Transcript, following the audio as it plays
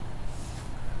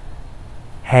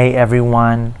Hey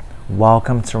everyone,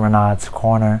 welcome to Renard's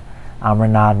Corner. I'm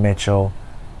Renard Mitchell.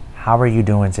 How are you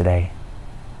doing today?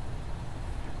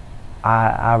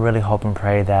 I really hope and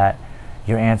pray that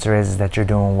your answer is that you're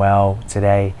doing well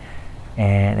today.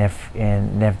 And if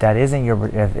that isn't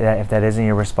if that isn't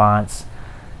your response,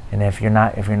 and if you're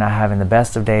not having the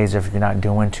best of days, or if you're not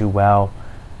doing too well,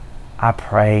 I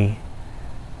pray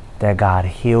that God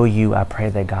heal you. I pray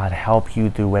that God help you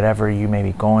through whatever you may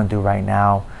be going through right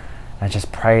now. I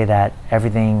just pray that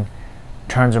everything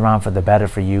turns around for the better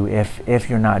for you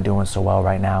if you're not doing so well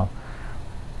right now.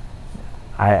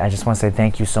 I just want to say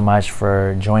thank you so much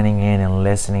for joining in and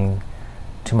listening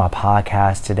to my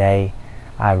podcast today.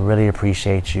 I really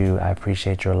appreciate you. I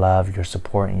appreciate your love, your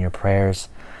support, and your prayers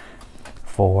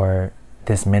for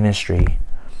this ministry.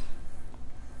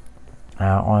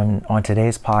 On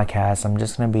today's podcast, I'm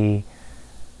just going to be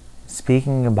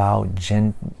speaking about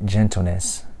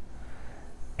gentleness.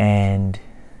 And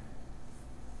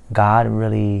God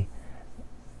really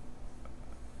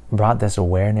brought this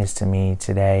awareness to me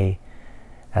today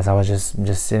as I was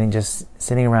just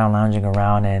sitting around, lounging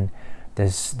around, and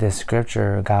this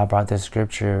scripture, God brought this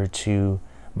scripture to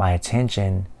my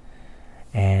attention.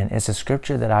 And it's a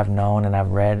scripture that I've known and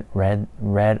I've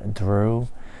read through,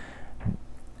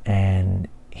 and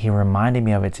he reminded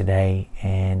me of it today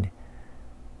and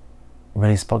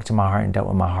really spoke to my heart and dealt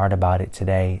with my heart about it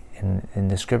today. And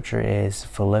the scripture is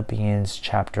Philippians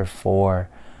chapter 4,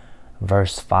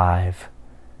 verse 5.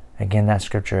 Again, that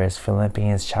scripture is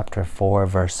Philippians chapter 4,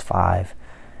 verse 5.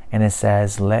 And it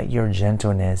says, "Let your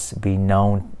gentleness be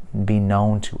known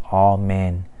to all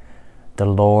men. The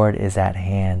Lord is at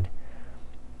hand."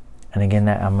 And again,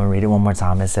 I'm going to read it one more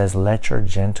time. It says, "Let your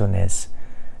gentleness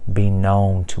be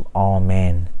known to all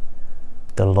men.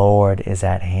 The Lord is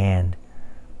at hand."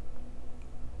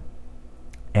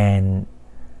 And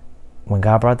when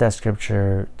God brought that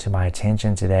scripture to my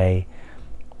attention today,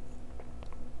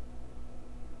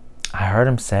 I heard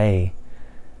him say,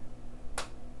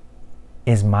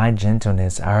 "Is my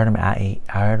gentleness?" I heard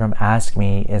him ask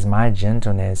me, "Is my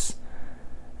gentleness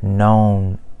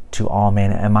known to all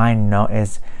men? Am I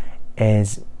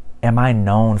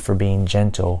known for being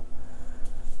gentle?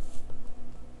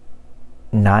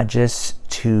 Not just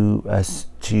to a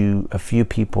few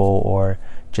people or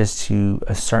just to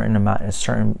a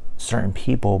certain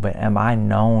people, but am I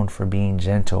known for being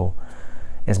gentle?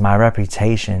 Is my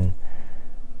reputation,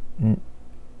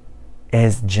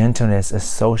 is gentleness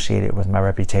associated with my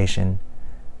reputation?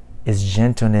 Is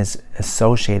gentleness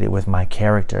associated with my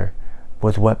character,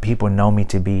 with what people know me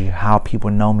to be, how people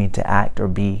know me to act or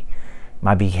be,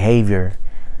 my behavior?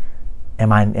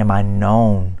 Am I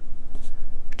known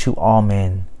to all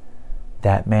men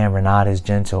that, man, Renard is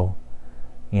gentle?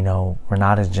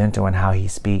 Renard is gentle in how he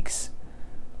speaks.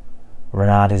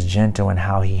 Renard is gentle in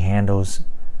how he handles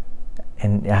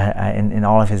and in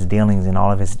all of his dealings and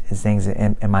all of his things.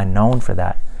 Am I known for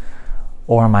that?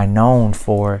 Or am I known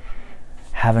for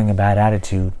having a bad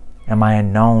attitude? Am I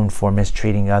known for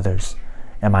mistreating others?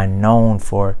 Am I known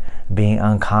for being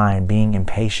unkind, being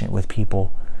impatient with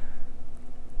people,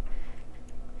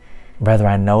 whether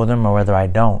I know them or whether I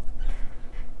don't?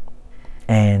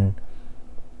 And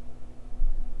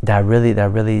that really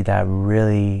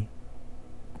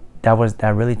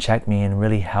checked me and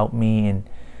really helped me,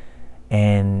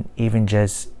 and even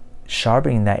just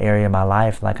sharpening that area of my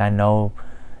life. Like, I know,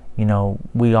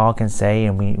 we all can say,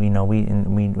 and we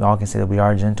all can say that we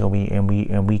are gentle,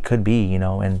 we could be,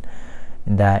 and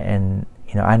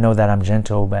I know that I'm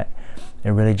gentle, but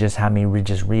it really just had me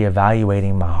just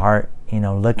reevaluating my heart,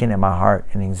 looking at my heart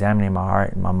and examining my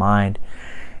heart and my mind,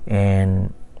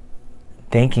 and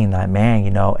thinking that, man,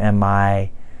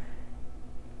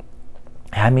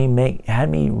 had me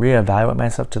reevaluate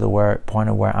myself to the point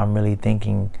of where I'm really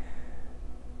thinking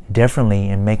differently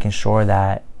and making sure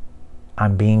that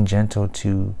I'm being gentle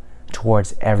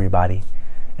towards everybody,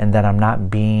 and that I'm not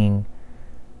being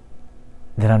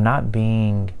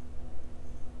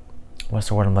what's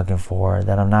the word I'm looking for?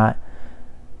 That I'm not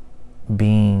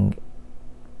being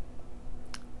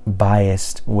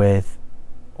biased with,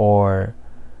 or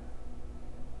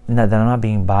that I'm not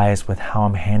being biased with how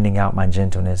I'm handing out my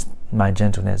gentleness,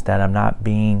 that I'm not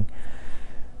being,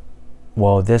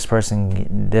 well, this person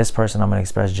I'm going to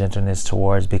express gentleness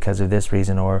towards because of this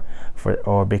reason, or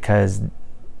because,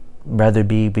 rather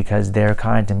be because they're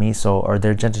kind to me, or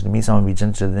they're gentle to me, so I'm going to be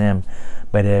gentle to them.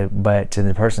 But to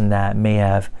the person that may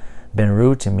have been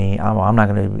rude to me, I'm not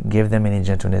going to give them any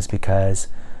gentleness because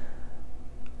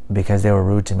they were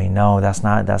rude to me. No, that's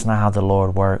not how the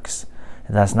Lord works.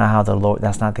 That's not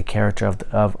the character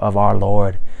of our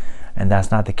Lord, and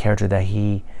that's not the character that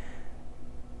he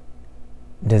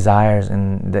desires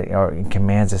or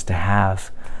commands us to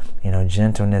have.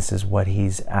 Gentleness is what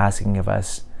he's asking of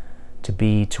us to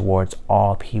be towards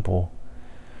all people.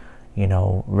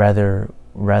 Whether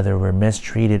we're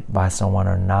mistreated by someone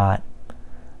or not,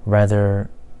 whether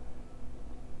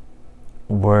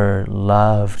we're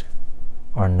loved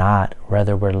or not,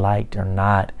 whether we're liked or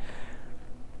not.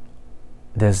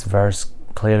 This verse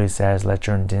clearly says, let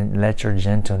your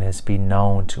gentleness be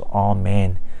known to all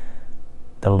men.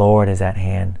 The Lord is at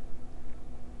hand.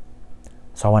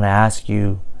 So I want to ask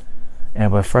you,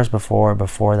 but first, before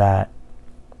that,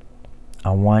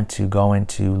 I want to go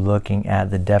into looking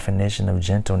at the definition of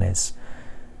gentleness.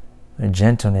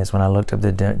 Gentleness, when I looked up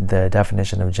the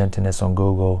definition of gentleness on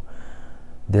Google,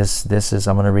 this is,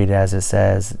 I'm going to read it as it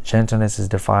says. Gentleness is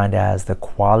defined as the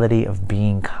quality of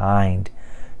being kind,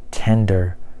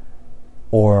 tender,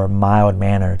 or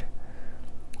mild-mannered.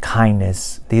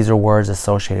 Kindness, these are words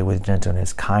associated with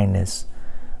gentleness. Kindness,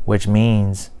 which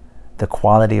means the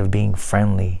quality of being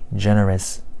friendly,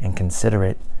 generous, and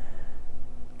considerate.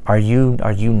 Are you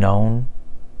known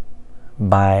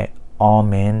by all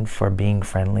men for being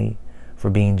friendly, for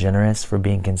being generous, for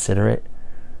being considerate?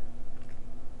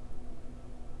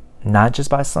 Not just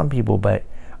by some people, but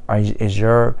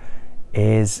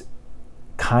is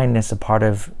kindness a part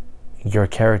of your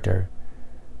character,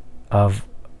 of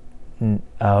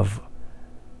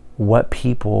what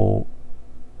people,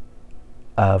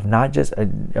 of not just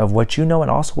of what you know,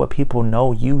 and also what people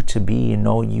know you to be and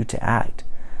know you to act?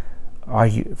 Are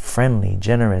you friendly,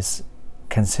 generous,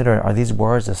 considerate? Are these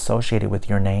words associated with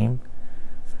your name?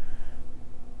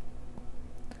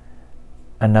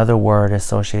 Another word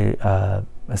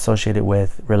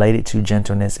related to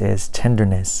gentleness is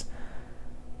tenderness,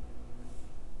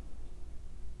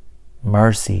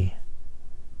 mercy.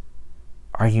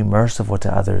 Are you merciful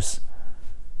to others?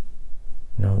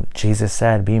 Jesus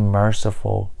said, be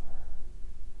merciful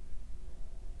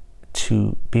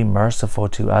to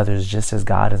others just as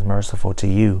God is merciful to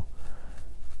you.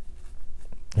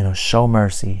 Show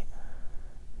mercy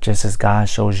just as God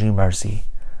shows you mercy.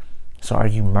 So are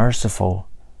you merciful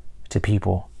to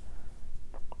people?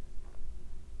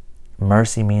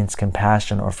 Mercy means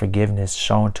compassion or forgiveness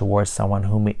shown towards someone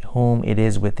whom it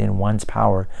is within one's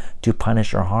power to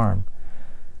punish or harm.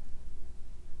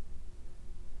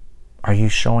 Are you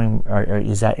showing, or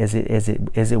is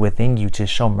it within you to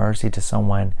show mercy to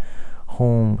someone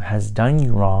whom has done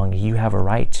you wrong? You have a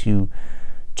right to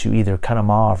either cut them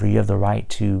off, or you have the right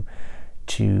to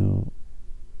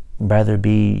rather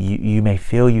be, you may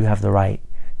feel you have the right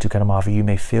to cut them off, or you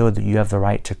may feel that you have the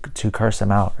right to curse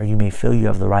them out, or you may feel you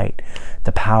have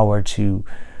the power to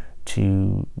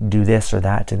do this or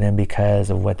that to them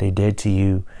because of what they did to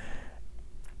you.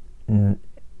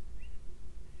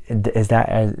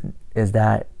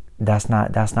 That's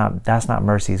not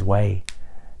mercy's way.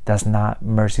 That's not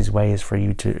mercy's way. Is for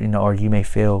you to, or you may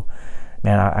feel,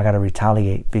 man, I got to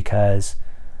retaliate because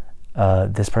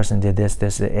this person did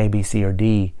this A, B, C, or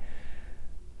D.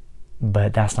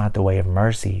 But that's not the way of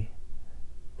mercy.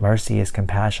 Mercy is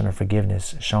compassion or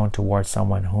forgiveness shown towards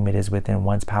someone whom it is within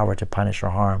one's power to punish or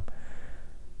harm.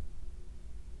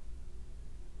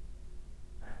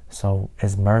 So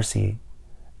is mercy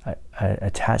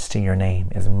attached to your name?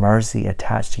 Is mercy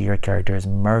attached to your character? Is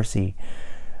mercy,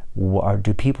 or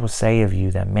do people say of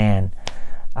you that, man,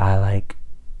 I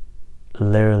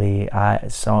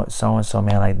so and so,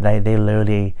 man, like they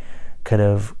literally could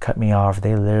have cut me off.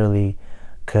 They literally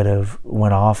could have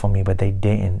went off on me, but they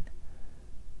didn't.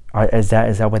 Or is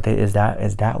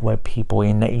that what people,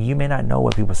 and you may not know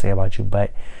what people say about you,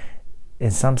 but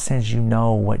in some sense you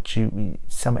know what in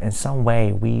some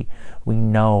way we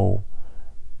know,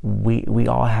 we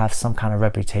all have some kind of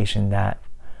reputation that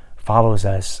follows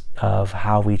us of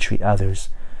how we treat others.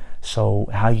 So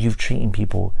how you've treated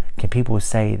people,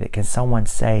 can someone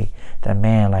say that,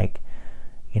 man,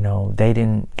 they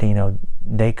didn't,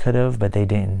 they could have, but they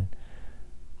didn't,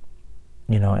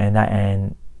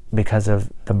 and because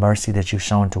of the mercy that you've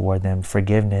shown toward them.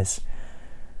 Forgiveness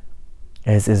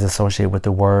is associated with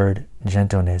the word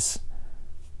gentleness.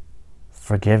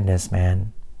 Forgiveness,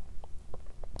 man.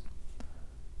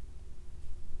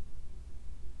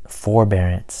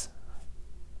 Forbearance,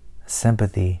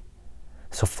 sympathy.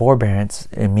 So forbearance,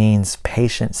 it means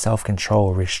patient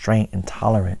self-control, restraint, and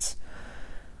tolerance.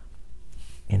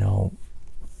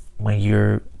 When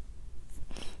you're,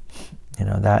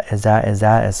 that is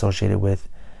associated with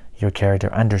your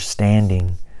character.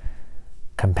 Understanding,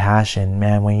 compassion,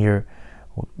 man. What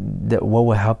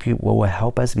will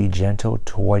help us be gentle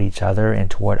toward each other and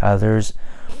toward others,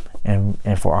 and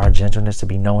for our gentleness to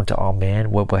be known to all men,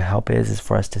 what will help is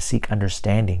for us to seek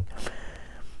understanding.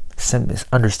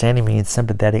 Understanding means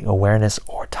sympathetic awareness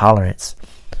or tolerance.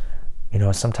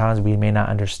 Sometimes we may not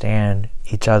understand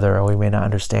each other, or we may not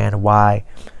understand why,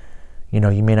 you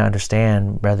may not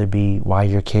understand, whether it be why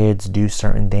your kids do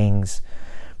certain things,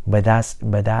 but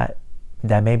that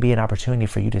may be an opportunity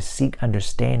for you to seek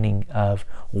understanding of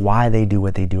why they do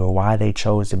what they do, or why they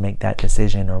chose to make that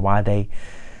decision, or why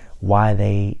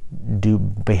they do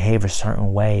behave a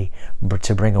certain way, but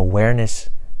to bring awareness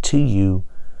to you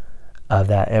of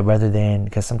that, rather than,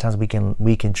 because sometimes we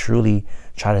can truly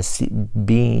try to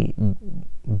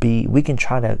we can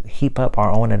try to heap up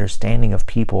our own understanding of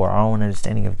people, or our own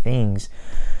understanding of things,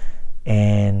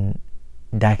 and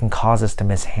that can cause us to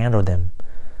mishandle them.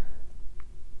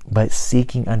 But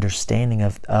seeking understanding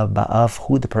of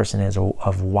who the person is, or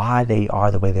of why they are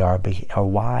the way they are, or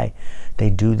why they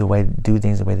do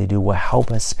things the way they do,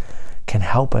 can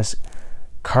help us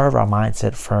curve our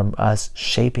mindset from us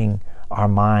shaping our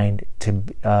mind to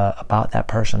about that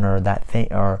person or that thing,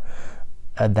 or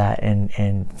that,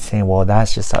 and saying, well,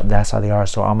 that's how they are,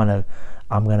 so I'm gonna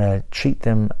treat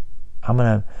them, I'm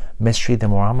gonna mistreat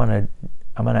them, or I'm gonna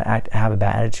have a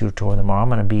bad attitude toward them, or I'm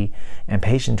gonna be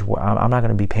impatient I'm not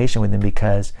gonna be patient with them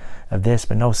because of this.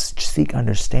 But no, seek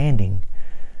understanding.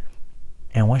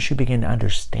 And once you begin to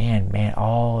understand, man,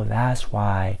 that's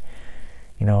why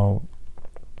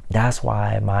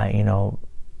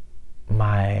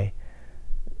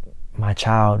my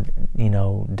child,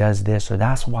 does this, or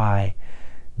that's why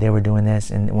they were doing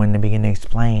this. And when they begin to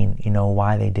explain,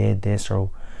 why they did this, or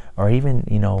even,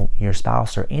 your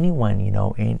spouse, or anyone,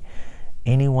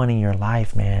 anyone in your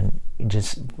life, man,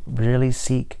 just really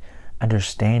seek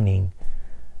understanding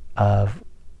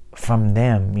from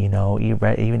them,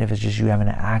 even if it's just you having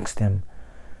to ask them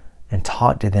and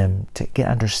talk to them to get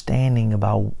understanding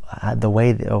about the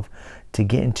way to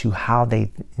get into how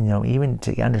they, even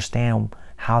to understand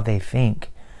how they think,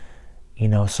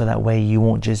 so that way you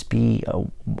won't just be,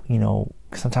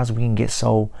 sometimes we can get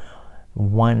so we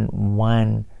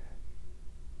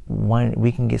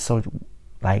can get so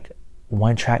like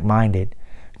one track minded,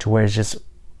 to where it's just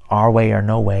our way or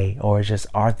no way, or it's just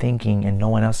our thinking and no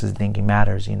one else's thinking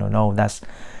matters. No, that's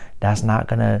not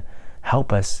gonna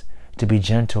help us to be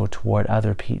gentle toward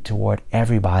toward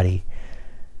everybody.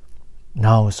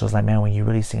 No, so it's like, man, when you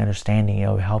really seek understanding, it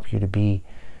will help you to be,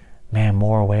 man,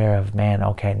 more aware of, man,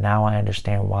 okay, now I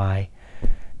understand why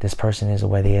this person is the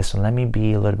way they is, so let me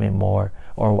be a little bit more,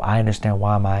 or I understand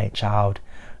why my child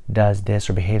does this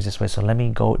or behaves this way, so let me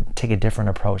go take a different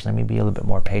approach. Let me be a little bit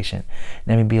more patient.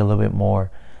 Let me be a little bit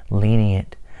more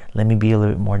lenient. Let me be a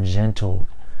little bit more gentle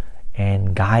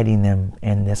and guiding them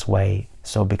in this way.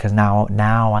 So because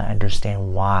now I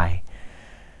understand why.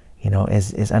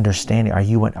 Is understanding.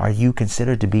 Are you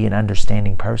considered to be an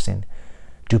understanding person?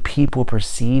 Do people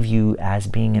perceive you as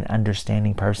being an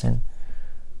understanding person?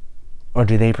 Or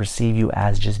do they perceive you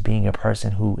as just being a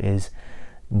person who is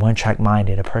one-track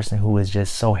minded, a person who is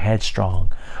just so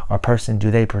headstrong? Or do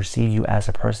they perceive you as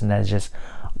a person that is just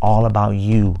all about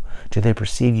you? Do they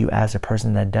perceive you as a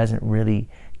person that doesn't really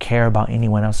care about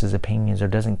anyone else's opinions, or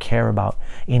doesn't care about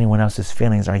anyone else's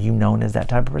feelings? Are you known as that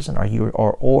type of person? Are you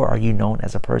known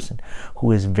as a person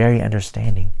who is very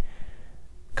understanding?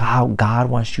 God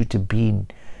wants you to be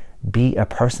a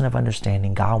person of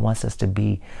understanding. God wants us to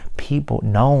be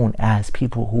known as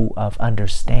people who of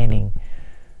understanding,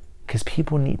 because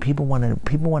people want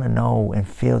to know and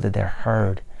feel that they're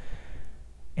heard.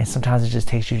 And sometimes it just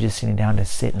takes you just sitting down to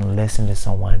sit and listen to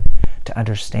someone to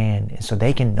understand, and so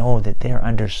they can know that they're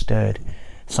understood.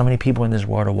 So many people in this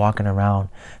world are walking around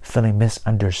feeling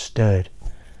misunderstood,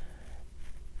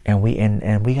 and we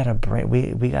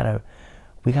gotta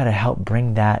help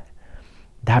bring that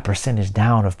percentage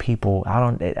down of people. I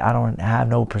don't have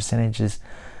no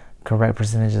correct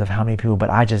percentages of how many people, but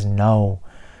I just know,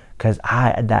 because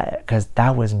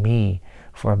that was me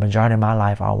for a majority of my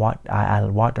life. I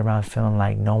walked around feeling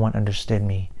like no one understood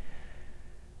me.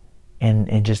 And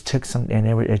it just took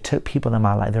it took people in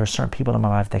my life. There were certain people in my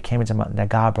life that that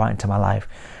God brought into my life,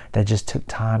 that just took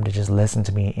time to just listen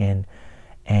to me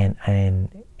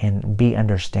and be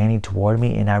understanding toward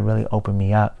me, and that really opened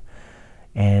me up.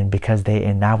 And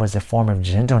that was a form of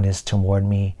gentleness toward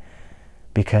me,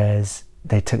 because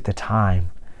they took the time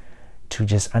to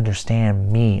just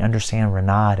understand me, understand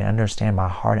Renard, and understand my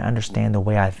heart, and understand the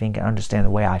way I think, and understand the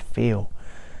way I feel.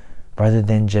 Rather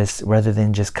than just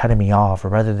cutting me off, or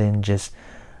rather than just,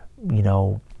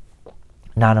 not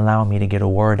allowing me to get a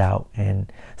word out. And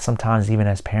sometimes even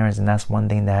as parents, and that's one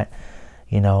thing that,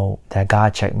 that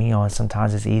God checked me on.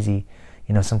 Sometimes it's easy,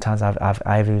 sometimes I've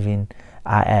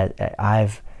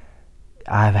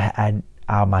had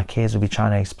my kids will be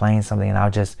trying to explain something, and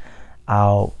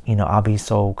I'll be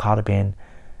so caught up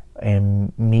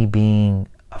in me being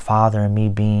a father and me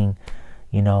being,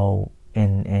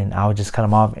 and I'll just cut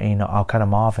them off. I'll cut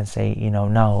them off and say,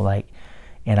 no, like,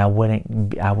 and I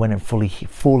wouldn't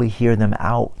fully hear them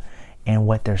out and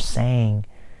what they're saying.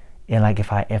 And like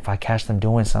if I catch them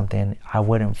doing something, I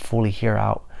wouldn't fully hear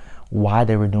out why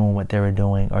they were doing what they were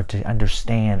doing, or to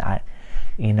understand.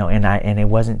 And it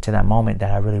wasn't to that moment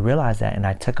that I really realized that, and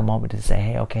I took a moment to say,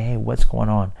 hey, what's going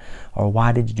on, or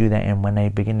why did you do that? And when they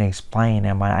begin to explain,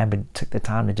 and when I took the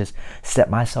time to just step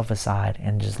myself aside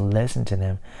and just listen to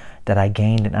them, that I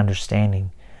gained an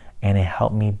understanding, and it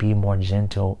helped me be more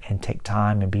gentle and take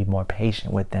time and be more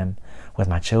patient with them, with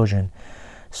my children.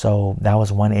 So that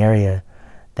was one area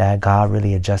that God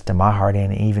really adjusted my heart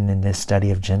in, even in this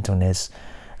study of gentleness.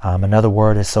 Another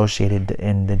word associated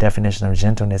in the definition of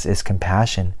gentleness is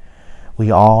compassion.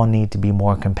 We all need to be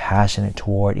more compassionate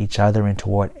toward each other and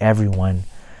toward everyone.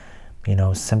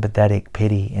 Sympathetic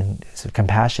pity, and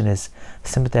compassion is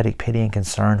sympathetic pity and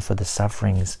concern for the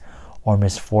sufferings or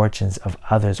misfortunes of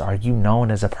others. Are you known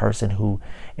as a person who,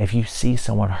 if you see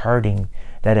someone hurting,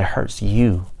 that it hurts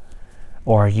you?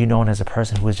 Or are you known as a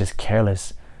person who is just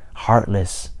careless,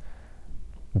 heartless?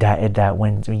 That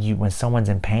when someone's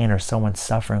in pain or someone's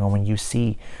suffering, or when you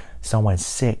see someone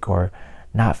sick or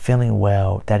not feeling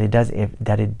well, that it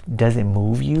doesn't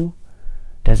move you?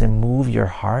 Does it move your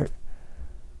heart?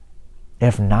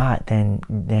 If not,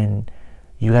 then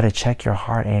you got to check your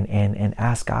heart and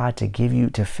ask God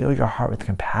to fill your heart with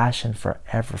compassion for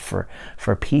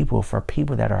people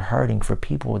that are hurting, for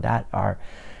people that are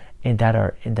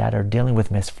dealing with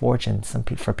misfortune,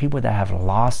 for people that have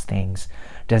lost things.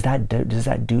 Does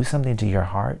that do something to your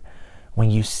heart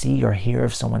when you see or hear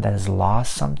of someone that has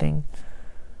lost something?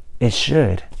 It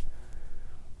should,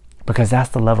 because that's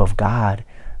the love of God.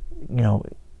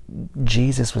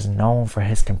 Jesus was known for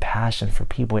his compassion for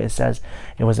people. It says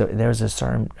there's a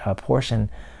certain portion,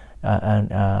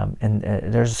 and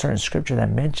there's a certain scripture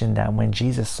that mentioned that when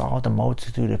Jesus saw the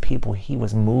multitude of people, he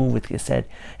was moved with.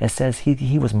 It says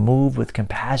he was moved with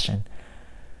compassion.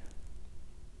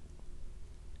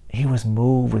 He was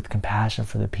moved with compassion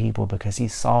for the people because he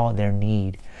saw their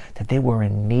need, that they were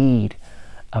in need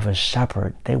of a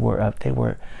shepherd. They were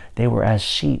as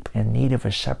sheep in need of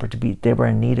a shepherd. They were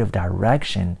in need of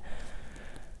direction.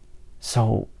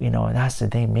 So, that's the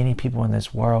thing. Many people in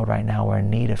this world right now are in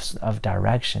need of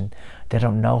direction. They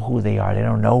don't know who they are. They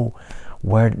don't know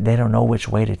which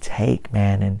way to take,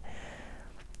 man. And,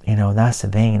 that's the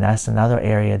thing. That's another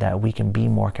area that we can be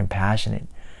more compassionate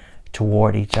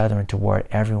toward each other and toward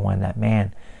everyone. That,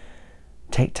 man,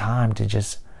 take time to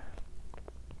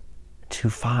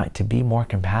to be more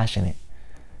compassionate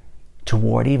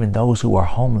toward even those who are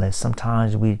homeless.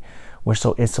 Sometimes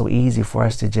it's so easy for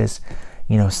us to just,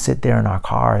 sit there in our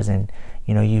cars and,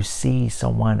 you see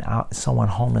someone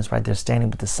homeless right there standing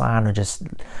with the sign, or just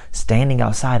standing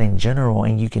outside in general,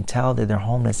 and you can tell that they're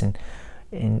homeless. And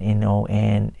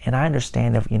I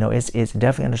understand if, it's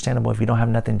definitely understandable if you don't have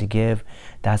nothing to give,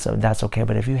 that's okay.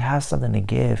 But if you have something to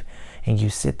give, and you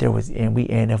sit there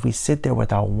if we sit there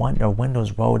with our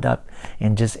windows rolled up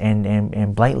and just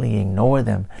and blatantly ignore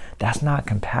them, that's not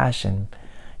compassion.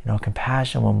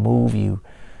 Compassion will move you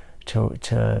to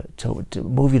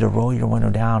move you to roll your window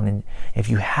down. And if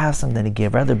you have something to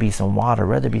give, whether it be some water,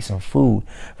 whether it be some food,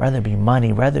 whether it be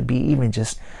money, whether it be even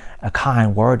just a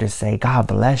kind word to say, God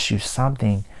bless you,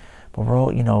 something, but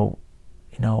roll your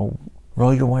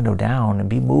window down and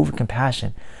be moved with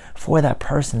compassion for that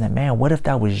person. That, man, what if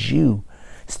that was you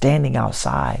standing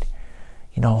outside?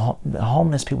 The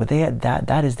homeless people,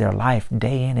 that is their life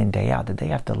day in and day out, that they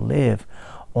have to live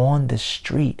on the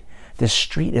street. The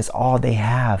street is all they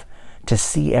have to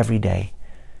see every day.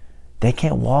 They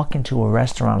can't walk into a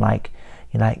restaurant like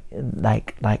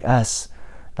us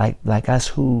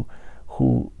who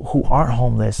aren't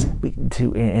homeless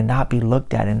and not be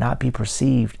looked at and not be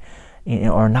perceived,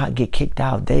 or not get kicked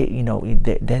out. They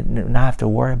not have to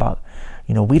worry about,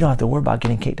 we don't have to worry about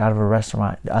getting kicked out of a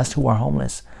restaurant. Us who are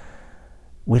homeless,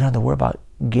 we don't have to worry about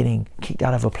getting kicked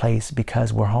out of a place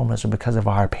because we're homeless or because of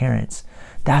our appearance.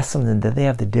 That's something that they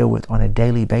have to deal with on a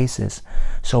daily basis.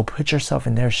 So put yourself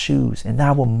in their shoes, and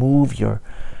that will move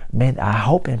I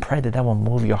hope and pray that will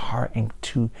move your heart up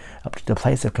to the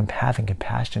place of having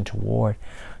compassion toward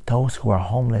those who are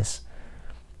homeless.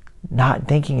 Not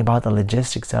thinking about the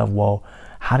logistics of,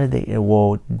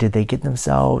 did they get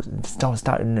themselves?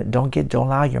 Don't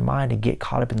allow your mind to get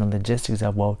caught up in the logistics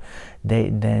of,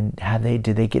 did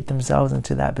they get themselves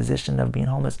into that position of being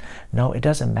homeless? No, it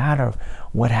doesn't matter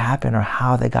what happened or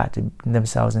how they got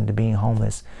themselves into being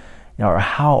homeless. or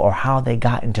how they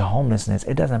got into homelessness.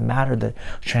 It doesn't matter the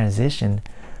transition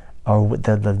or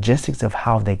the logistics of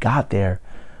how they got there.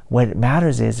 What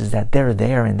matters is that they're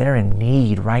there and they're in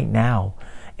need right now.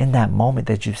 In that moment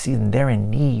that you see them, they're in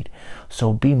need.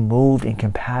 So be moved in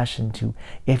compassion to,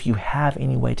 if you have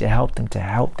any way to help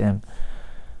them.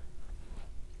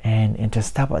 And to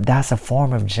step up, that's a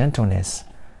form of gentleness.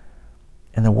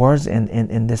 And the words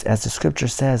in this, as the scripture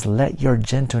says, let your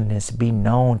gentleness be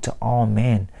known to all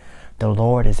men. The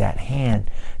Lord is at hand.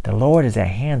 The Lord is at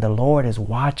hand. The Lord is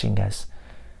watching us.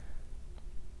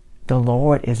 The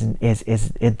Lord is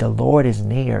the Lord is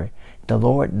near. The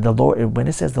Lord, when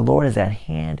it says the Lord is at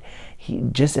hand,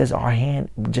 just as our hand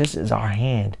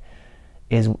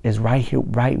is right here,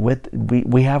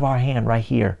 we have our hand right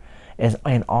here. As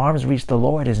in arm's reach, the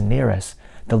Lord is near us.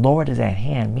 The Lord is at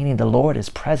hand, meaning the Lord is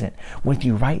present with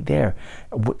you right there,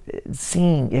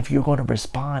 seeing if you're going to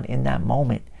respond in that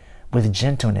moment with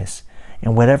gentleness.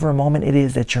 In whatever moment it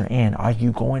is that you're in, are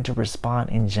you going to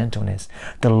respond in gentleness?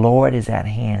 The Lord is at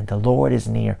hand. The Lord is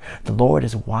near. The Lord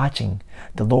is watching.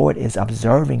 The Lord is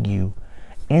observing you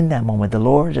in that moment. The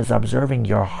Lord is observing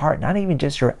your heart, not even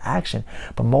just your action,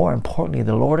 but more importantly,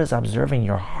 the Lord is observing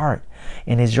your heart.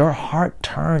 And is your heart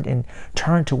turned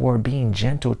toward being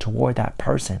gentle toward that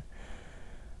person?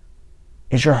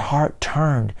 Is your heart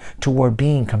turned toward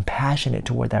being compassionate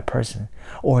toward that person?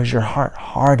 Or is your heart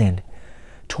hardened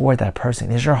toward that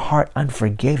person? Is your heart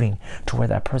unforgiving toward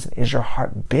that person? Is your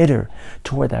heart bitter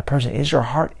toward that person? Is your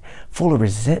heart full of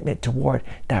resentment toward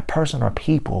that person or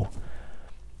people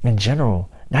in general?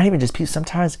 Not even just people.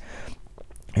 Sometimes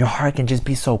your heart can just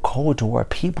be so cold toward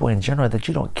people in general that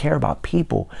you don't care about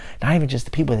people. Not even just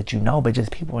the people that you know, but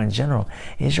just people in general.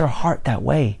 Is your heart that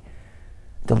way?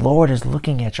 The Lord is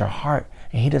looking at your heart,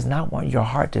 and He does not want your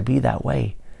heart to be that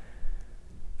way.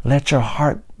 Let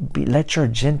your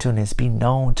gentleness be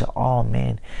known to all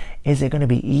men. Is it going to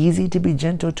be easy to be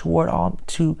gentle toward all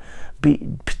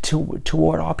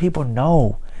people?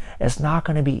 No. It's not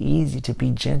going to be easy to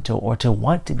be gentle or to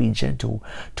want to be gentle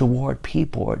toward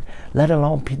people, or let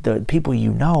alone the people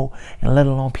you know, and let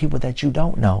alone people that you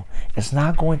don't know. It's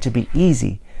not going to be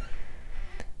easy,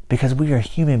 because we are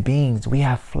human beings. We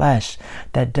have flesh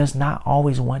that does not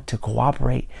always want to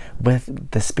cooperate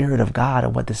with the Spirit of God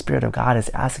and what the Spirit of God is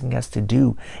asking us to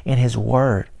do in His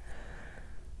Word.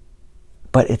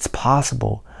 But it's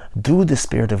possible through the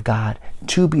Spirit of God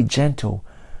to be gentle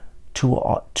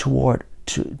toward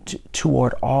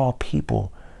all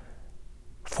people,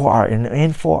 to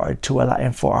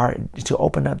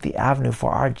open up the avenue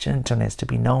for our gentleness to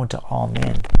be known to all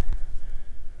men,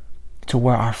 to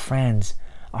where our friends,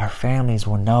 our families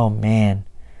will know, man,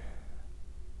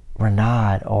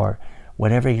 Renard, or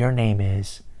whatever your name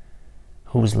is,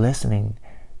 who's listening,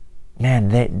 man,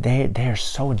 they are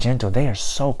so gentle, they are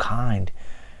so kind.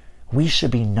 We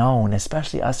should be known,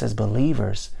 especially us as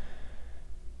believers.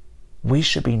 We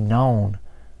should be known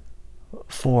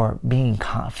for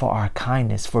our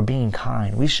kindness, for being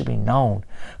kind. We should be known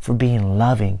for being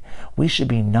loving. We should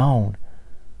be known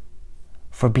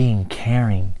for being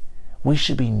caring. We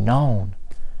should be known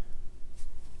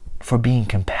for being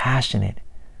compassionate.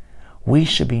 We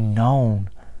should be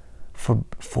known for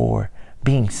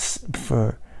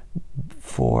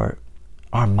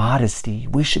our modesty.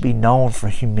 We should be known for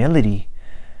humility.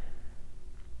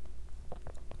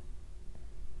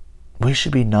 We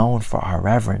should be known for our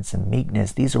reverence and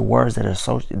meekness. These are words that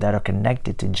are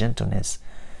connected to gentleness,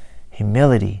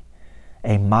 humility,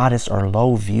 a modest or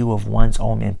low view of one's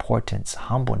own importance,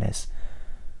 humbleness.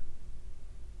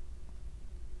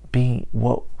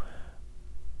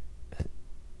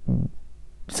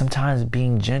 Sometimes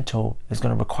being gentle is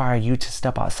going to require you to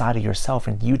step outside of yourself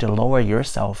and you to lower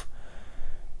yourself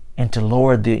and to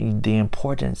lower the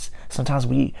importance. Sometimes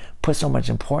we put so much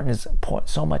importance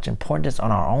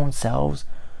on our own selves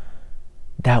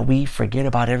that we forget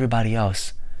about everybody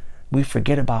else. We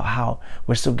forget about how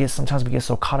sometimes we get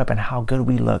so caught up in how good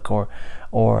we look or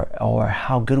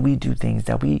how good we do things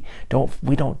that we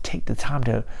don't take the time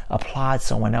to applaud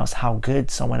someone else, how good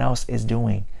someone else is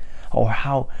doing, or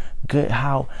how good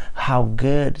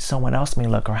someone else may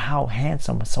look, or how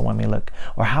handsome someone may look,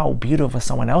 or how beautiful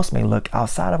someone else may look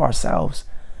outside of ourselves.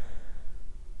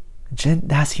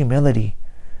 That's humility.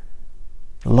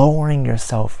 Lowering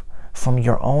yourself from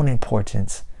your own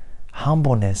importance.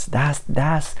 Humbleness. That's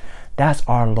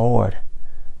our Lord.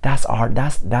 That's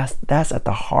at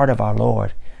the heart of our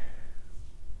Lord.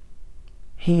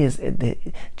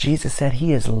 Jesus said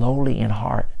He is lowly in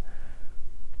heart.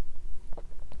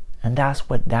 And that's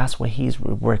what He's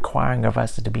requiring of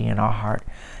us to be in our heart.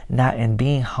 And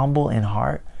being humble in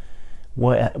heart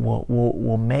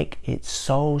will make it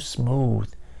so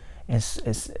smooth,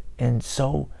 and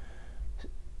so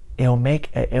it'll make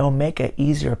an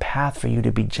easier path for you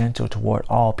to be gentle toward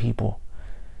all people.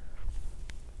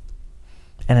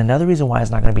 And another reason why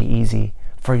it's not going to be easy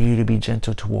for you to be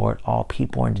gentle toward all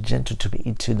people and gentle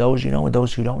to those you know and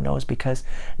those you don't know is because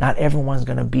not everyone's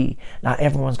going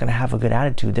to have a good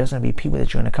attitude. There's going to be people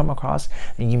that you're going to come across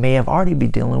and you may have already be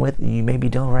dealing with, you may be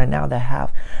dealing right now, that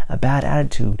have a bad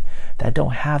attitude, that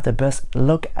don't have the best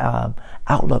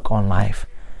outlook on life.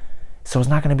 So it's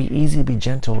not going to be easy to be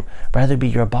gentle. Rather be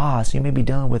your boss. You may be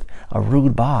dealing with a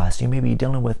rude boss. You may be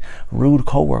dealing with rude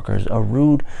coworkers, a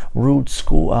rude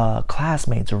school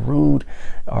classmates, a rude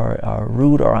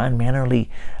or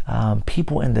unmannerly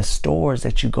people in the stores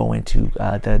that you go into,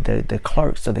 the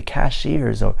clerks or the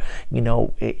cashiers, or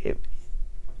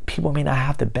people may not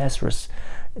have the best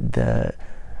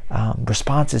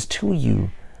responses to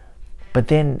you. But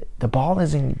then the ball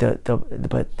is in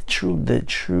the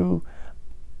true.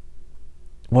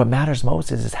 What matters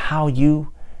most is how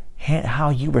you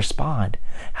respond,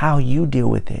 how you deal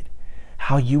with it,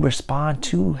 how you respond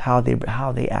to how they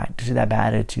act, to that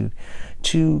bad attitude,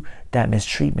 to that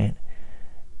mistreatment.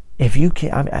 If you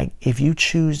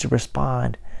choose to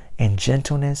respond in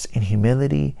gentleness, in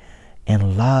humility,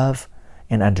 in love,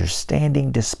 in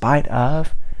understanding, despite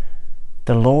of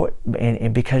the Lord,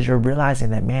 and because you're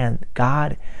realizing that, man,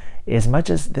 God, as much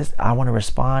as this, I want to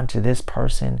respond to this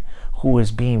person who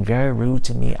is being very rude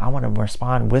to me, I want to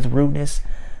respond with rudeness.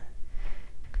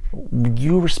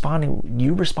 You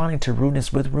responding to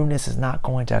rudeness with rudeness is not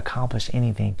going to accomplish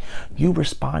anything. You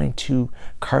responding to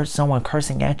someone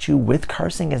cursing at you with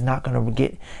cursing is not going to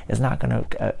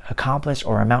accomplish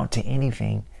or amount to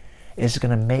anything. It's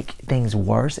going to make things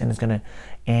worse, and it's going to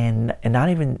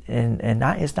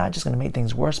it's not just going to make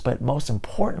things worse, but most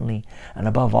importantly and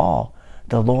above all,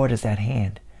 the Lord is at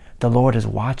hand. The Lord is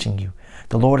watching you.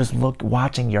 The Lord is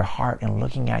watching your heart and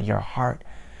looking at your heart.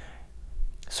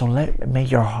 So may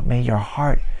your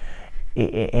heart,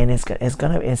 and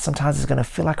sometimes it's gonna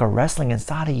feel like a wrestling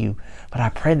inside of you. But I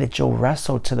pray that you'll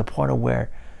wrestle to the point of where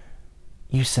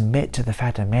you submit to the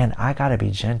fact that, man, I gotta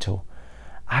be gentle.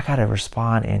 I gotta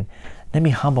respond, and let me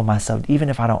humble myself, even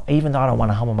though I don't want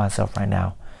to humble myself right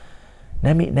now.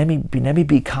 Let me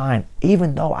be kind,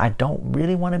 even though I don't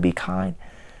really want to be kind.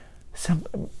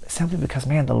 Simply because,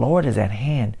 man, the Lord is at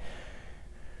hand.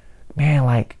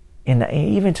 Man,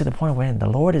 even to the point where the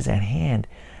Lord is at hand,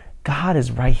 God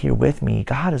is right here with me.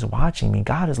 God is watching me.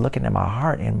 God is looking at my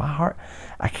heart, and my heart,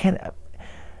 I can't.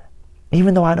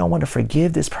 Even though I don't want to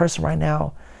forgive this person right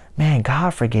now, man,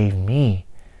 God forgave me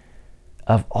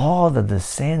of all of the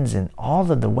sins and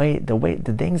all of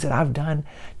the things that I've done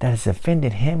that has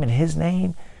offended Him and His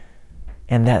name,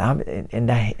 and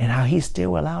how He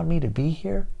still allowed me to be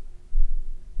here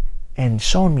and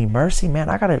showing me mercy. Man,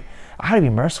 I gotta be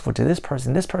merciful to this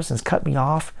person. This person's cut me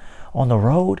off on the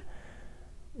road.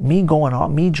 Me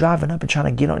driving up and trying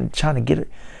to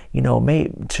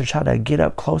get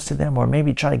up close to them, or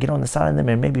maybe try to get on the side of them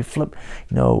and maybe flip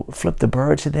the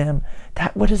bird to them.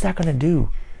 What is that gonna do?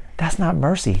 That's not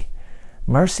mercy.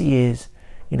 Mercy is,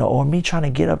 or me trying to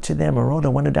get up to them or roll the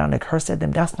window down and curse at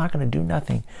them. That's not going to do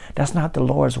nothing. That's not the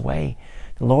Lord's way.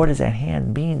 The Lord is at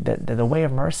hand. Being the way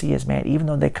of mercy is, man, even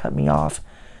though they cut me off,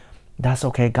 that's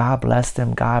okay. God bless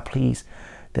them. God, please,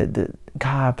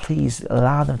 God, please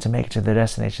allow them to make it to their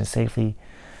destination safely.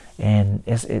 And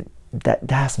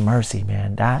that's mercy,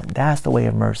 man. That's the way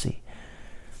of mercy.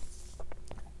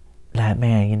 That,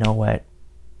 man, you know what?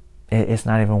 It's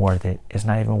not even worth it. It's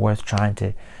not even worth trying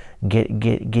to get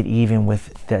even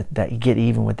with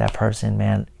that person,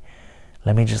 man.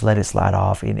 Let me just let it slide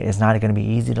off. It's not going to be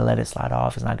easy to let it slide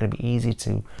off. It's not going to be easy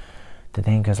to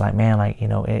think, because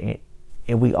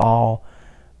we all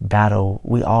battle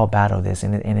this,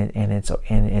 and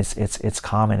it's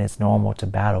common. It's normal to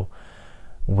battle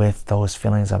with those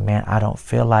feelings of, man, I don't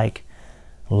feel like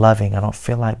loving. I don't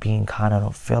feel like being kind. I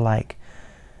don't feel like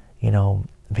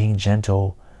being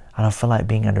gentle. I don't feel like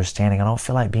being understanding. I don't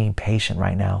feel like being patient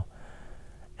right now.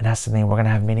 And that's the thing. We're going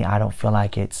to have many I don't feel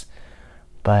like it's.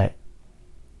 But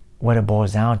what it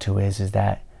boils down to is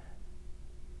that,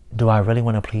 do I really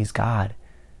want to please God?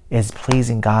 Is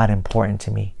pleasing God important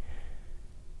to me?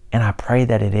 And I pray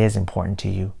that it is important to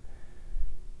you.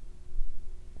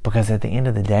 Because at the end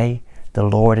of the day, the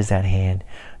Lord is at hand.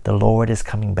 The Lord is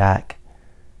coming back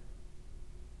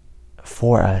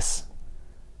for us.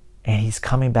 And He's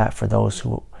coming back for those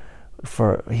who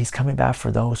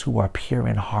are pure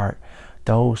in heart,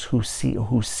 those who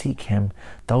seek Him,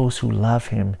 those who love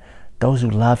Him, those who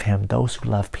love him, those who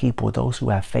love people, those who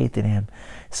have faith in him.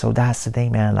 So that's the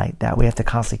thing, man, like that. We have to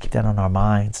constantly keep that on our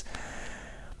minds.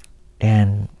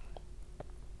 And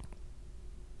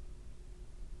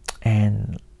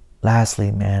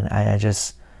lastly, man, I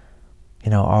just,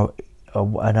 another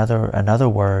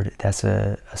word that's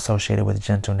associated with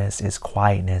gentleness is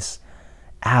quietness,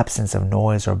 absence of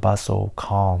noise or bustle,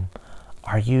 calm.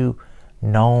 Are you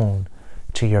known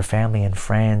to your family and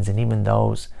friends, and even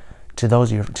to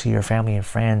your family and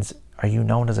friends, are you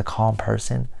known as a calm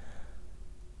person?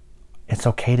 It's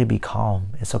okay to be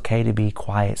calm. It's okay to be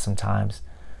quiet sometimes.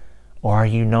 Or are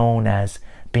you known as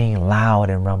being loud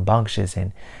and rambunctious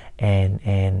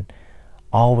and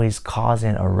always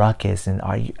causing a ruckus? And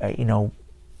are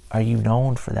you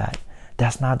known for that?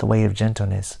 That's not the way of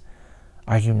gentleness.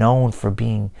 Are you known for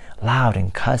being loud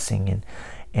and cussing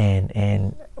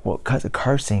and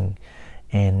cursing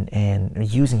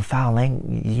and using foul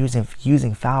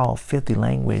using foul, filthy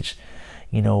language?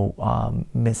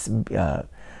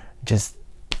 Just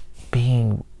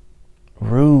being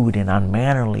rude and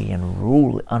unmannerly and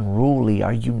unruly.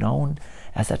 Are you known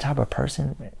as that type of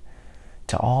person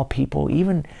to all people,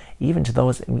 even to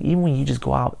those, even when you just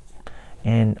go out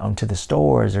and to the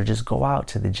stores, or just go out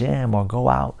to the gym, or go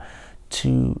out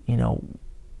to,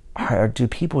 or do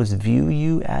people view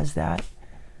you as that?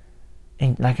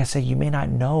 And like I said, you may not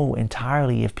know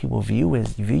entirely if people view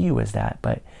you as that,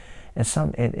 but in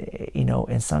some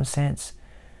sense,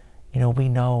 we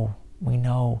know. We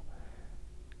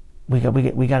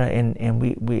gotta,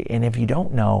 and if you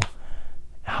don't know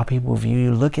how people view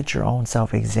you, look at your own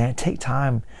self. Take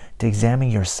time to examine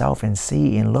yourself and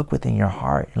see, and look within your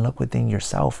heart and look within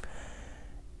yourself,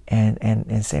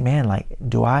 and say, man, like,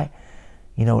 do I,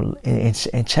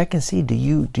 and check and see,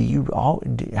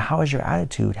 how is your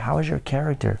attitude? How is your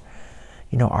character?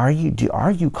 Are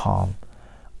you calm?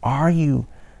 Are you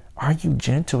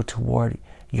gentle toward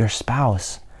your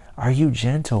spouse? Are you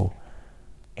gentle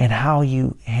in how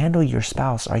you handle your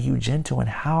spouse? Are you gentle in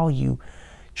how you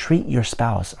treat your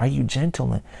spouse? Are you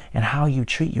gentle in how you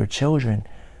treat your children?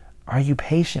 Are you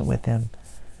patient with them?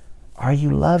 Are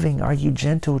you loving? Are you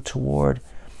gentle toward?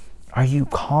 Are you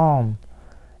calm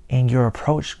in your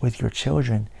approach with your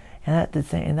children? And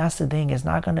that's the thing. It's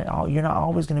not gonna. You're not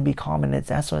always gonna be calm, and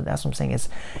that's what I'm saying.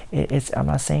 I'm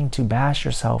not saying to bash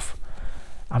yourself.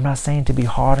 I'm not saying to be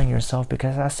hard on yourself,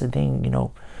 because that's the thing.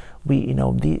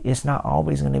 It's not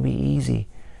always going to be easy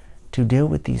to deal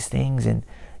with these things, and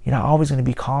you're not always going to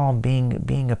be calm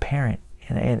being a parent,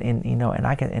 and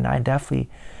I definitely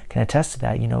can attest to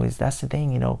that. That's the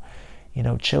thing.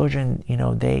 Children,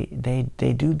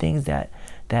 they do things that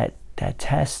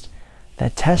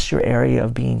test your area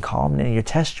of being calm, and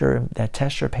that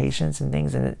test your patience and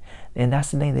things, and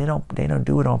that's the thing. They don't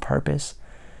do it on purpose.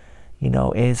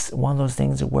 It's one of those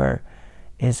things where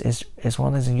it's one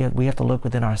of those things we have to look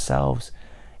within ourselves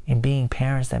in being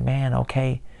parents, that, man,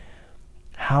 okay,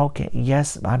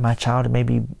 my child may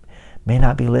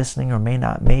not be listening, or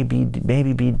may be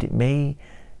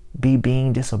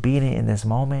being disobedient in this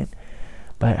moment,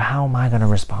 but how am I going to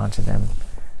respond to them?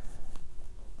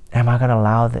 Am I going to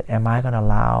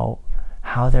allow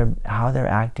how they're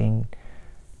acting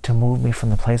to move me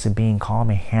from the place of being calm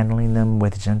and handling them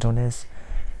with gentleness?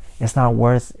 It's not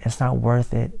worth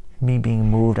it, me being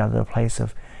moved out of the place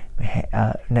of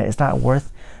it's not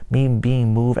worth me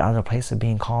being moved out of the place of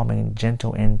being calm and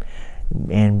gentle and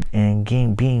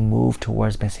being moved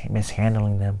towards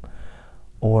mishandling them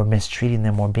or mistreating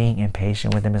them or being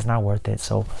impatient with them. It's not worth it.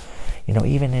 So,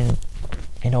 even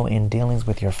in dealings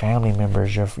with your family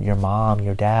members, your mom,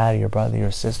 your dad, your brother, your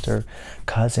sister,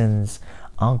 cousins,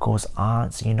 uncles,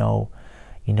 aunts,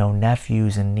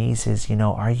 nephews and nieces,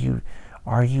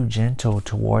 are you gentle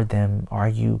toward them? Are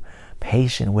you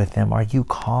patient with them? Are you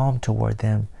calm toward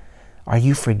them? Are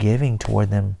you forgiving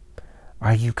toward them?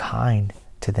 Are you kind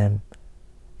to them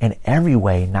in every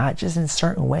way, not just in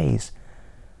certain ways?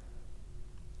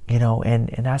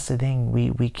 And that's the thing.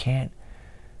 We can't,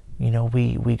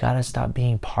 we got to stop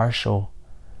being partial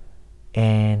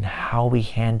in how we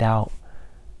hand out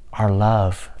our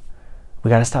love. We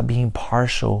got to stop being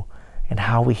partial in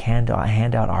how we hand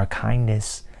out our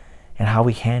kindness, and how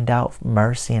we hand out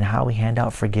mercy, and how we hand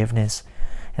out forgiveness,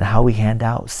 and how we hand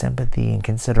out sympathy and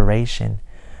consideration.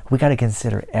 We got to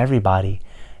consider everybody,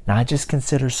 not just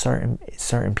consider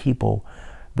certain people.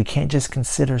 We can't just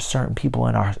consider certain people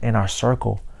in our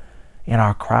circle, in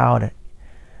our crowd.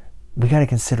 We got to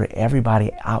consider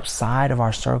everybody outside of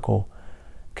our circle,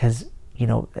 because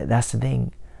that's the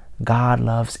thing. God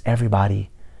loves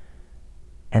everybody,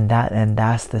 and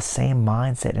that's the same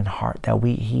mindset and heart that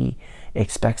He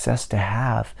expects us to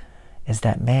have, is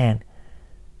that, man,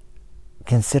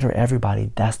 Consider everybody.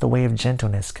 That's the way of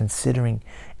gentleness, considering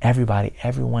everybody.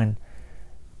 Everyone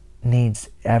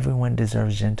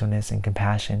deserves gentleness and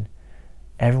compassion.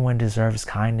 Everyone deserves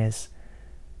kindness.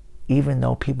 Even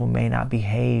though people may not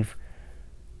behave,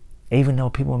 even though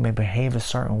people may behave a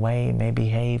certain way, may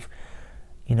behave,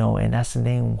 and that's the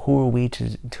thing. Who are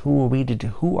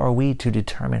we to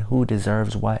determine who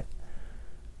deserves what?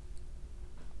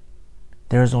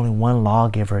 There's only one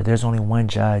lawgiver. There's only one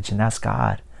judge, and that's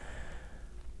God.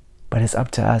 But it's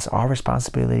up to us. Our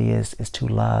responsibility is to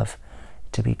love,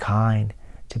 to be kind,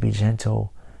 to be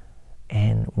gentle.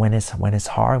 And when it's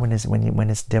hard, when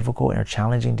it's difficult or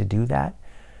challenging to do that,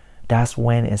 that's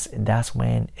when it's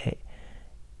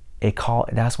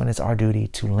our duty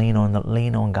to lean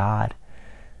on God,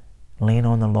 lean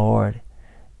on the Lord,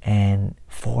 and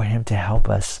for Him to help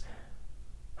us,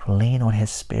 lean on His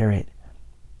Spirit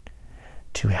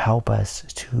to help us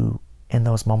to, in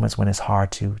those moments when it's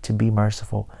hard, to be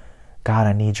merciful. God,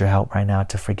 I need your help right now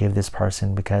to forgive this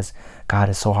person, because God,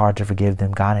 it's so hard to forgive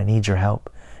them. God, I need your help.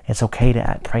 It's okay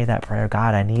to pray that prayer.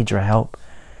 God, I need your help.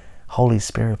 Holy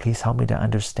Spirit, please help me to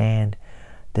understand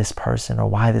this person, or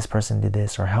why this person did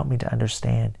this, or help me to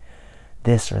understand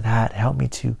this or that. Help me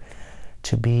to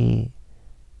be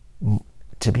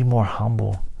more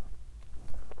humble.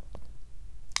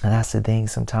 And that's the thing.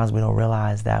 Sometimes we don't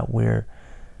realize that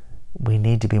we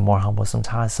need to be more humble.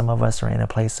 Sometimes some of us are in a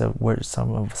place of where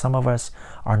some of us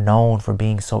are known for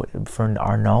being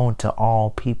are known to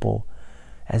all people,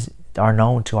 are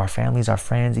known to our families, our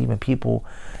friends, even people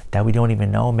that we don't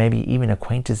even know, maybe even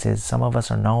acquaintances. Some of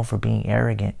us are known for being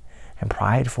arrogant and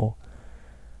prideful.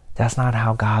 That's not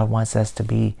how God wants us to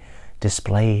be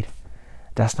displayed.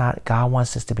 God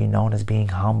wants us to be known as being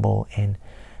humble and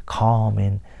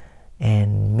calm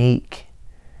and meek,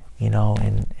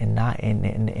 and not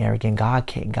arrogant. God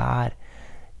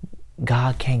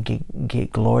can't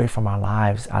get glory from our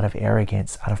lives out of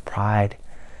arrogance, out of pride,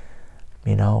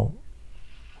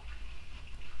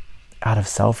 out of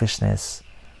selfishness.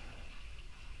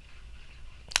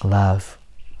 Love.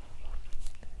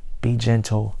 Be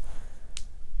gentle.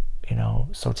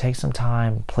 So take some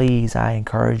time, please. I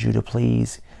encourage you to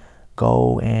please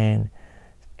go and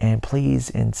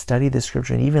study the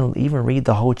scripture, and even read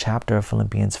the whole chapter of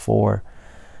Philippians 4,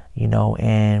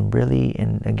 and really,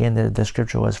 and again, the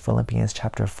scripture was Philippians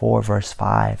chapter 4, verse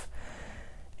 5.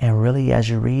 And really, as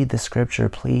you read the scripture,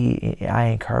 please, I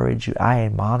encourage you, I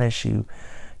admonish you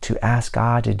to ask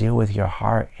God to deal with your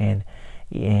heart and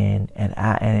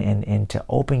to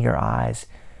open your eyes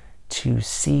to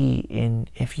see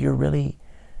if you're really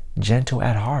gentle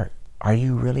at heart. Are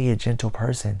you really a gentle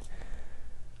person?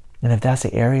 And if that's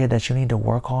the area that you need to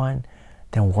work on,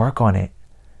 then work on it.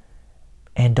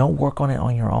 And don't work on it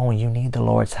on your own. You need the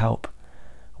Lord's help.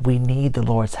 We need the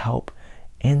Lord's help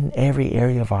in every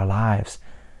area of our lives.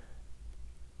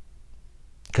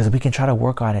 Because we can try to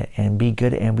work on it and be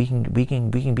good, and we can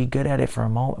be good at it for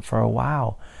a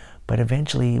while, but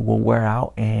eventually we'll wear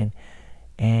out and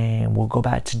we'll go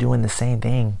back to doing the same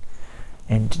thing,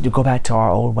 and to go back to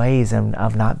our old ways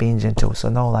of not being gentle. So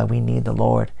no, we need the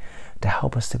Lord to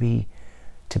help us to be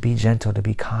gentle, to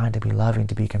be kind, to be loving,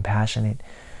 to be compassionate.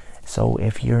 So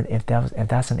if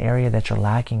that's an area that you're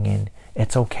lacking in,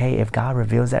 it's okay. If God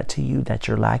reveals that to you, that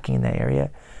you're lacking in that area,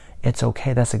 it's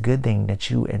okay. That's a good thing that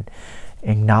you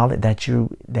acknowledge, that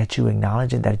you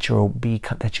acknowledge it, that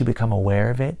you become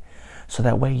aware of it, so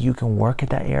that way you can work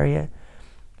at that area.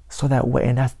 So that way,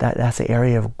 and that's an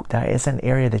area it's an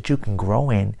area that you can grow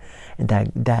in, and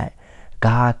that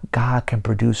God can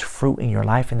produce fruit in your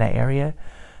life in that area,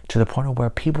 to the point of where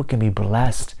people can be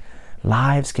blessed,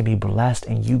 lives can be blessed,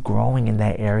 and you growing in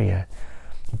that area.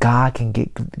 God can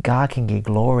get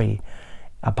glory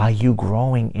by you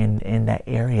growing in that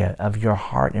area of your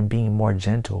heart, and being more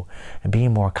gentle, and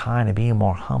being more kind, and being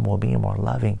more humble, being more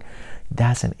loving.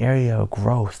 That's an area of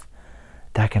growth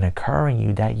that can occur in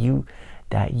you, that you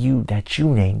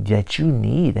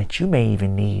may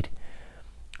even need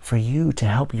for you to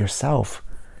help yourself.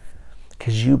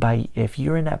 Because if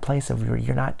you're in that place of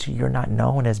you're not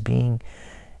known as being,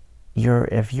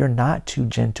 if you're not too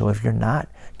gentle, if you're not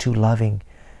too loving,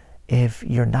 if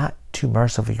you're not too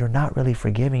merciful, you're not really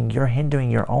forgiving, you're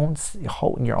hindering your own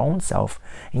self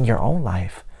in your own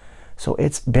life. So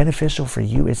it's beneficial for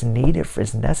you, it's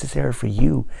necessary for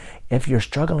you, if you're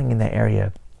struggling in that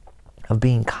area of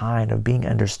being kind, of being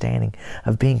understanding,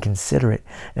 of being considerate,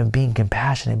 and being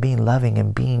compassionate, being loving,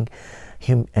 and being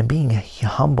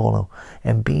humble,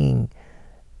 and being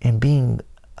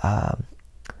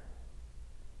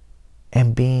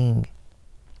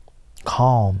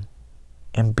calm,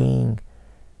 and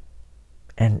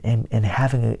and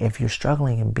having if you're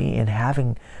struggling and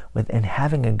having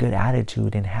a good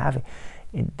attitude and having,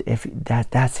 if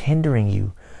that's hindering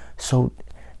you, so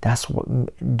that's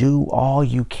what, do all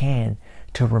you can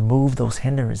to remove those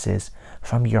hindrances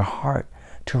from your heart,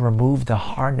 to remove the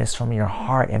hardness from your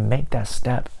heart, and make that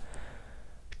step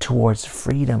towards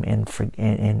freedom. And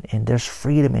there's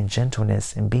freedom in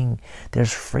gentleness and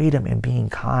there's freedom in being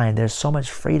kind. There's so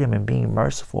much freedom in being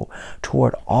merciful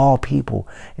toward all people,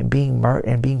 and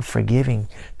being forgiving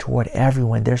toward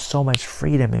everyone. There's so much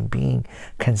freedom in being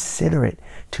considerate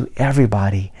to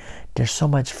everybody. There's so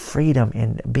much freedom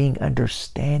in being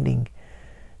understanding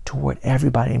toward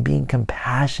everybody, and being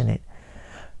compassionate,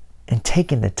 and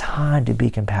taking the time to be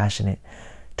compassionate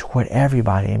toward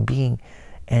everybody, and being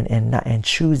and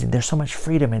choosing. There's so much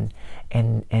freedom in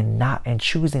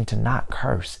choosing to not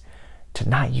curse, to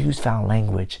not use foul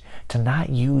language, to not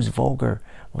use vulgar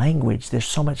language. There's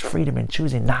so much freedom in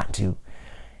choosing not to,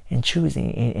 and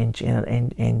choosing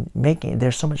and making.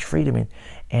 There's so much freedom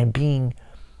in being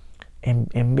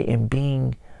and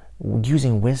being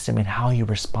using wisdom in how you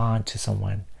respond to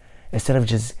someone, instead of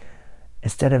just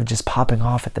popping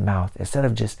off at the mouth, instead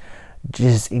of just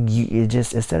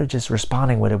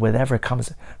responding with whatever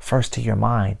comes first to your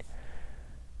mind,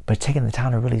 but taking the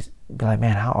time to really be like,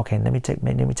 man, let me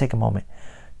take a moment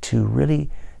to really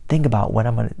think about what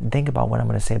I'm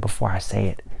gonna say before I say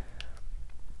it.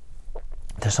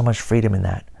 There's so much freedom in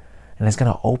that, and it's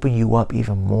gonna open you up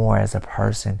even more as a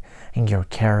person in your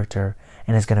character,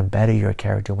 and it's gonna better your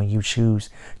character when you choose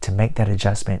to make that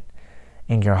adjustment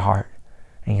in your heart,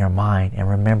 in your mind. And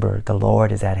remember, the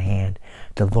Lord is at hand.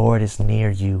 The Lord is near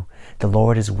you. The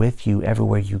Lord is with you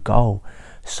everywhere you go.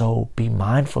 So be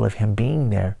mindful of Him being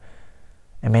there.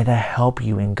 And may that help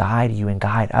you and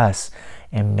guide us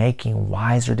in making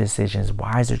wiser decisions,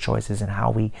 wiser choices in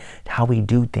how we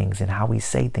do things, and how we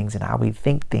say things, and how we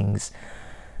think things.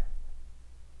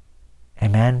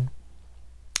 Amen.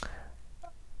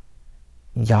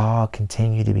 Y'all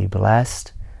continue to be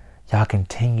blessed. Y'all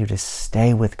continue to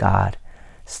stay with God.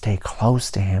 Stay close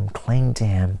to Him, cling to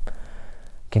Him,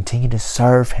 continue to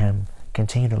serve Him,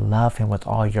 continue to love Him with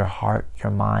all your heart,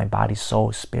 your mind, body,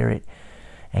 soul, spirit,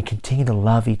 and continue to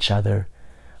love each other.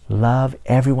 Love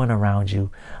everyone around you.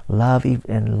 Work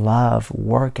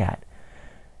at,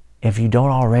 if you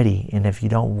don't already, and if you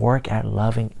don't work at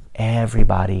loving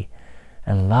everybody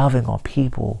and loving on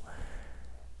people,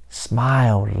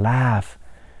 smile, laugh,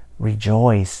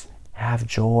 rejoice, have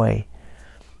joy,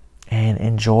 and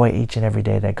enjoy each and every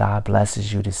day that God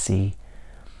blesses you to see.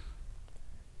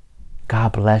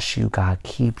 God bless you. God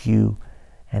keep you.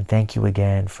 And thank you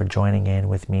again for joining in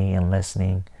with me and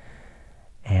listening.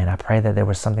 And I pray that there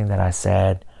was something that I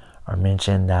said or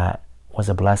mentioned that was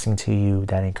a blessing to you,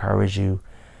 that encouraged you,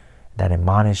 that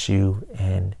admonished you,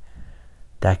 and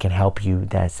that can help you,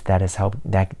 that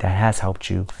has helped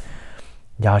you.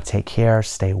 Y'all take care,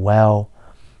 stay well.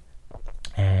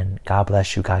 And God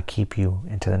bless you. God keep you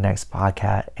until the next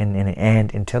podcast. And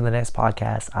until the next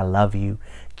podcast, I love you.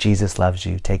 Jesus loves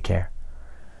you. Take care.